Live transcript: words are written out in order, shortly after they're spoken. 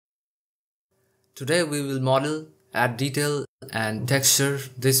Today we will model, add detail and texture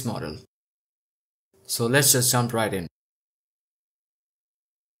this model. So let's just jump right in.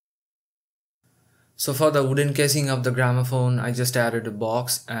 So for the wooden casing of the gramophone, I just added a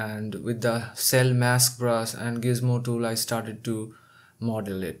box, and with the cell mask brush and gizmo tool I started to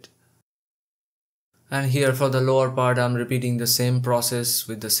model it. And here for the lower part I'm repeating the same process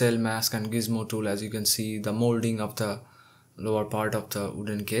with the cell mask and gizmo tool. As you can see, the molding of the lower part of the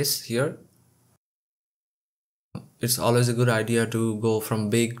wooden case here. It's always a good idea to go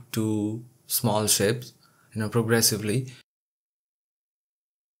from big to small shapes, progressively.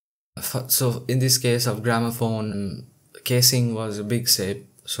 So in this case of gramophone, casing was a big shape,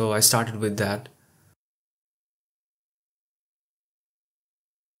 so I started with that.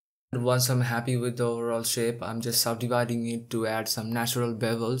 Once I'm happy with the overall shape, I'm just subdividing it to add some natural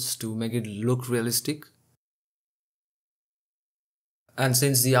bevels to make it look realistic. And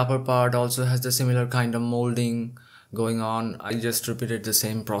since the upper part also has the similar kind of molding going on, I just repeated the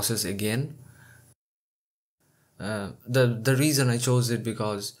same process again. The reason I chose it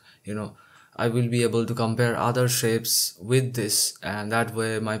because I will be able to compare other shapes with this, and that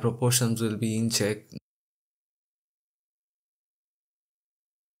way my proportions will be in check.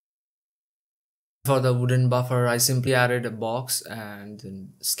 For the wooden buffer, I simply added a box and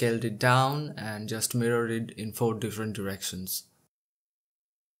then scaled it down and just mirrored it in 4 different directions.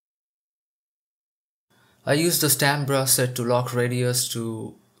 I used the stamp brush set to lock radius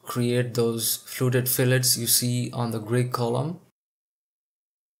to create those fluted fillets you see on the Greek column.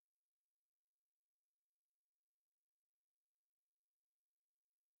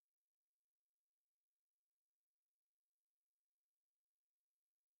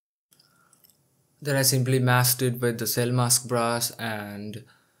 Then I simply masked it with the cell mask brush and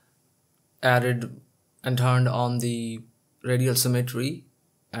added and turned on the radial symmetry,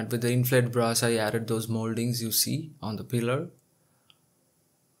 and with the inflate brush I added those moldings you see on the pillar,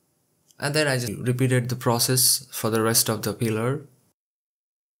 and then I just repeated the process for the rest of the pillar.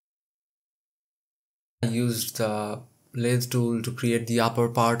 I used the lathe tool to create the upper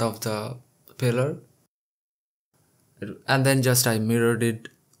part of the pillar, and then just I mirrored it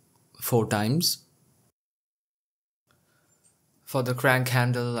 4 times. For the crank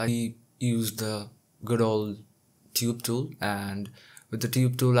handle I used the good old tube tool, and with the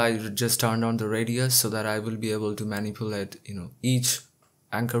tube tool I just turned on the radius so that I will be able to manipulate each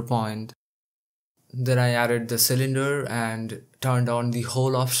anchor point. Then I added the cylinder and turned on the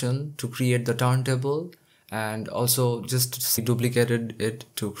hole option to create the turntable, and also just duplicated it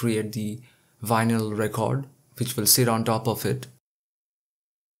to create the vinyl record which will sit on top of it.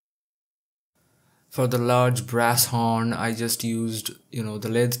 For the large brass horn I just used the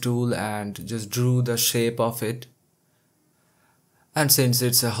lathe tool and just drew the shape of it, and since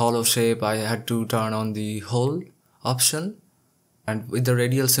it's a hollow shape I had to turn on the hole option. And with the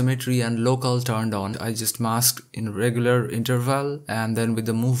radial symmetry and local turned on, I just masked in regular interval, and then with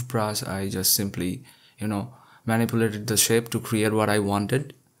the move brush I just simply manipulated the shape to create what I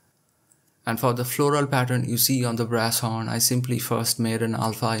wanted. And for the floral pattern you see on the brass horn, I simply first made an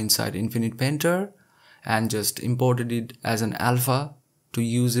alpha inside Infinite Painter and just imported it as an alpha to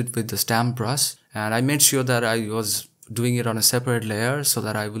use it with the stamp brush, and I made sure that I was doing it on a separate layer so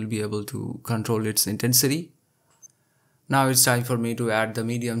that I will be able to control its intensity. Now it's time for me to add the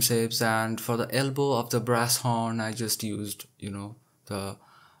medium shapes, and for the elbow of the brass horn I just used the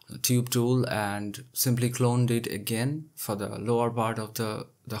tube tool and simply cloned it again for the lower part of the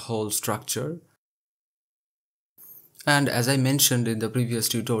whole structure. And as I mentioned in the previous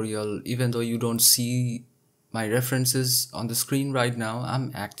tutorial, even though you don't see my references on the screen right now,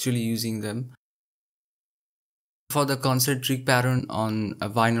 I'm actually using them. For the concentric pattern on a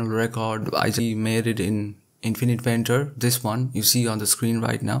vinyl record, I made it in Infinite Painter, this one you see on the screen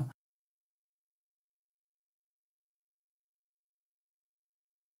right now.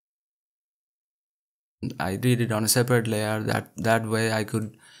 I did it on a separate layer, that way I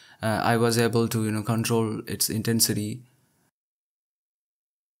could I was able to control its intensity.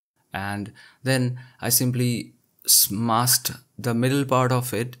 And then I simply masked the middle part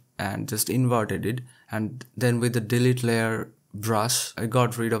of it and just inverted it, and then with the delete layer brush I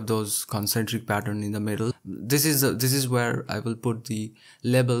got rid of those concentric pattern in the middle. This is where I will put the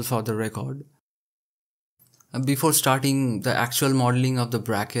label for the record. Before starting the actual modeling of the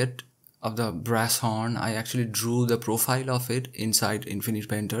bracket of the brass horn, I actually drew the profile of it inside Infinite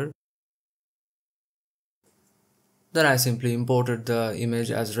Painter. Then I simply imported the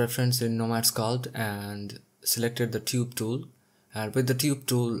image as reference in Nomad sculpt and selected the tube tool, and with the tube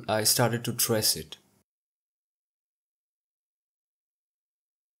tool I started to trace it.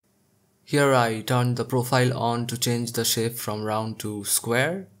 Here I turned the profile on to change the shape from round to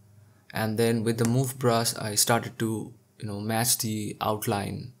square, and then with the move brush I started to match the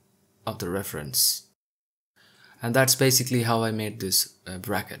outline of the reference, and that's basically how I made this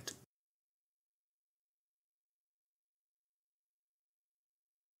bracket.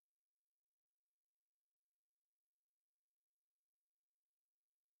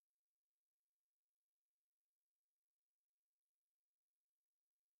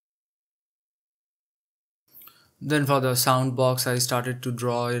 Then for the sound box I started to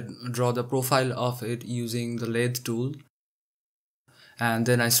draw the profile of it using the lathe tool, and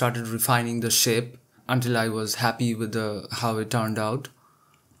then I started refining the shape until I was happy with the how it turned out.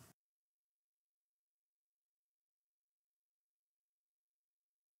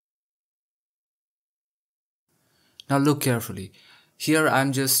 Now look carefully. Here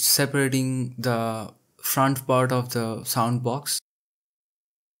I'm just separating the front part of the sound box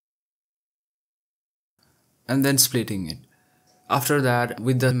and then splitting it. After that,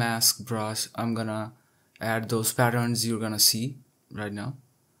 with the mask brush, I'm gonna add those patterns you're gonna see right now.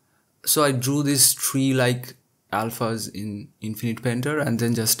 So I drew these tree like alphas in Infinite Painter and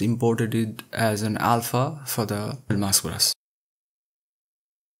then just imported it as an alpha for the mask brush.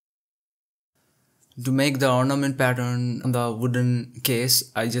 To make the ornament pattern on the wooden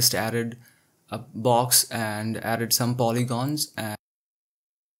case, I just added a box and added some polygons,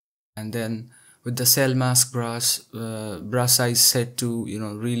 and then with the cell mask brush size set to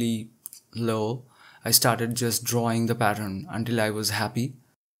really low, I started just drawing the pattern until I was happy,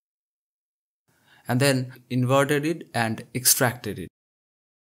 and then inverted it and extracted it.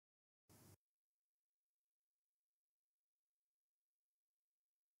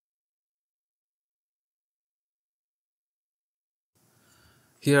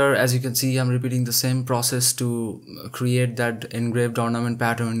 Here, as you can see, I'm repeating the same process to create that engraved ornament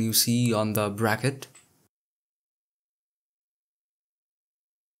pattern you see on the bracket.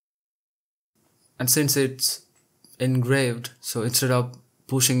 And since it's engraved, so instead of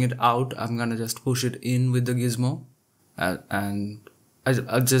pushing it out, I'm gonna just push it in with the gizmo, and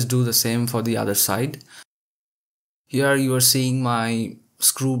I'll just do the same for the other side. Here you are seeing my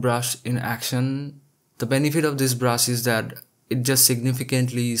screw brush in action. The benefit of this brush is that it just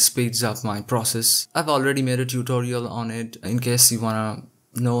significantly speeds up my process. I've already made a tutorial on it in case you wanna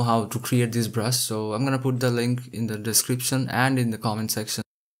know how to create this brush, so I'm gonna put the link in the description and in the comment section.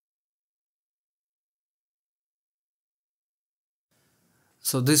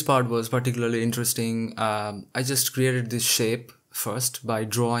 So this part was particularly interesting. I just created this shape first by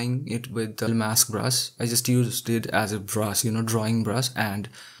drawing it with the mask brush. I just used it as a brush, drawing brush, and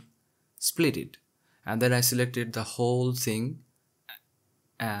split it. And then I selected the whole thing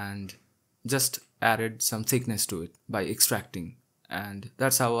and just added some thickness to it by extracting. And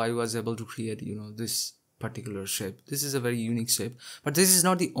that's how I was able to create, this particular shape. This is a very unique shape, but this is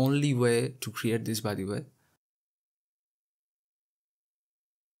not the only way to create this, by the way.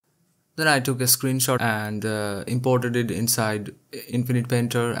 Then I took a screenshot and imported it inside Infinite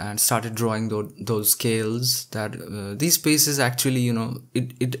Painter and started drawing those scales that these pieces actually,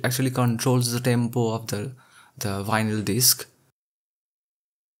 it actually controls the tempo of the vinyl disc.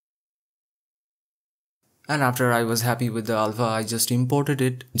 And after I was happy with the alpha, I just imported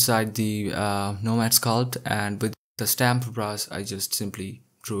it inside the Nomad sculpt, and with the stamp brush, I just simply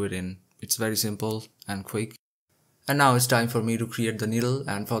drew it in. It's very simple and quick. And now it's time for me to create the needle,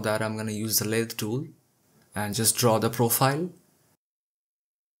 and for that I'm gonna use the lathe tool and just draw the profile.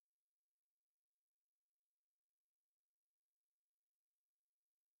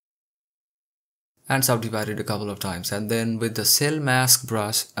 And subdivide it a couple of times, and then with the cell mask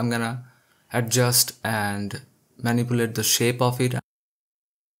brush I'm gonna adjust and manipulate the shape of it.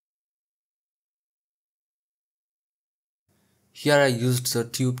 Here I used the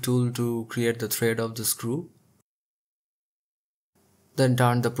tube tool to create the thread of the screw. Then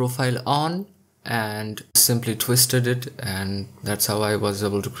turned the profile on and simply twisted it, and that's how I was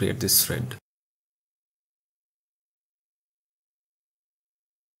able to create this thread.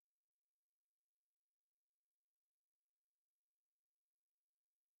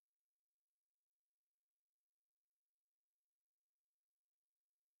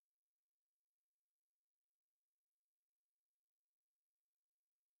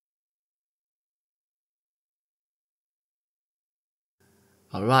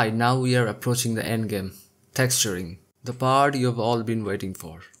 Alright, now we are approaching the end game, texturing, the part you've all been waiting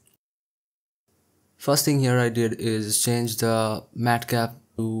for. First thing here I did is change the matte cap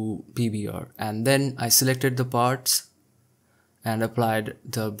to PBR, and then I selected the parts and applied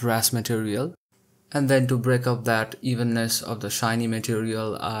the brass material. And then to break up that evenness of the shiny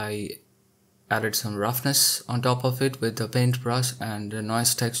material, I added some roughness on top of it with the paintbrush and the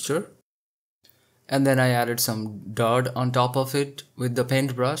noise texture. And then I added some dirt on top of it with the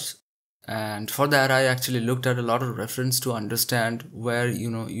paintbrush. And for that, I actually looked at a lot of reference to understand where,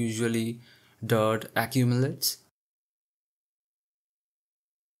 usually dirt accumulates.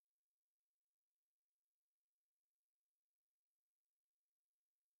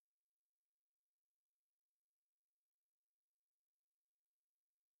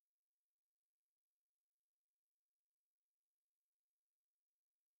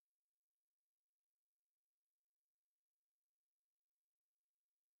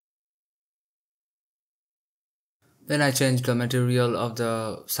 Then I changed the material of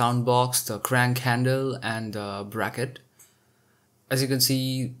the sound box, the crank handle, and the bracket. As you can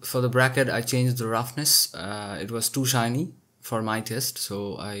see, for the bracket, I changed the roughness. It was too shiny for my test,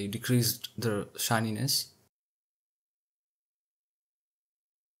 so I decreased the shininess.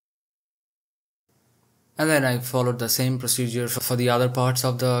 And then I followed the same procedure for the other parts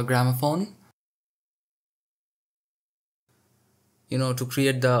of the gramophone. To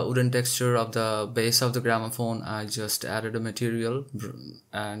create the wooden texture of the base of the gramophone, I just added a material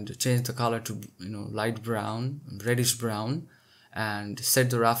and changed the color to light brown, reddish brown, and set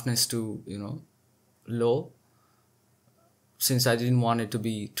the roughness to low, since I didn't want it to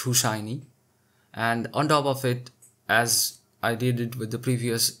be too shiny. And on top of it, as I did it with the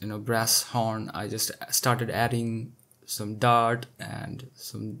previous brass horn, I just started adding some dart and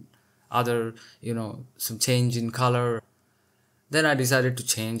some other some change in color. Then I decided to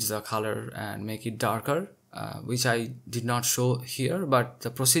change the color and make it darker, which I did not show here, but the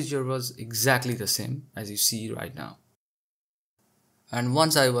procedure was exactly the same as you see right now. And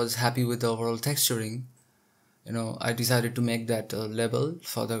once I was happy with the overall texturing, I decided to make that label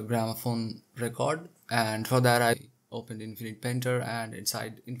for the gramophone record. And for that, I opened Infinite Painter, and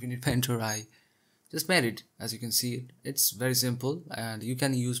inside Infinite Painter, I just made it. As you can see, it's very simple, and you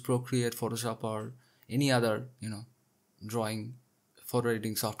can use Procreate, Photoshop, or any other drawing photo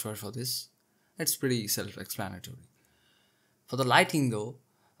editing software for this. It's pretty self-explanatory. For the lighting though,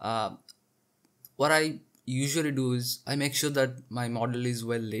 what I usually do is I make sure that my model is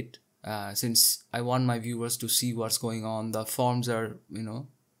well lit, since I want my viewers to see what's going on. The forms are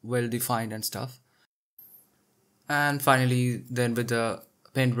well defined and stuff. And finally, then with the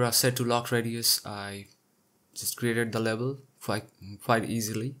paintbrush set to lock radius, I just created the label quite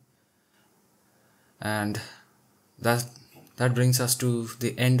easily. And that brings us to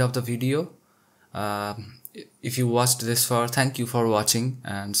the end of the video. If you watched this far, thank you for watching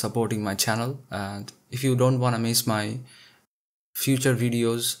and supporting my channel. And if you don't want to miss my future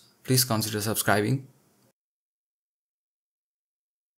videos, please consider subscribing.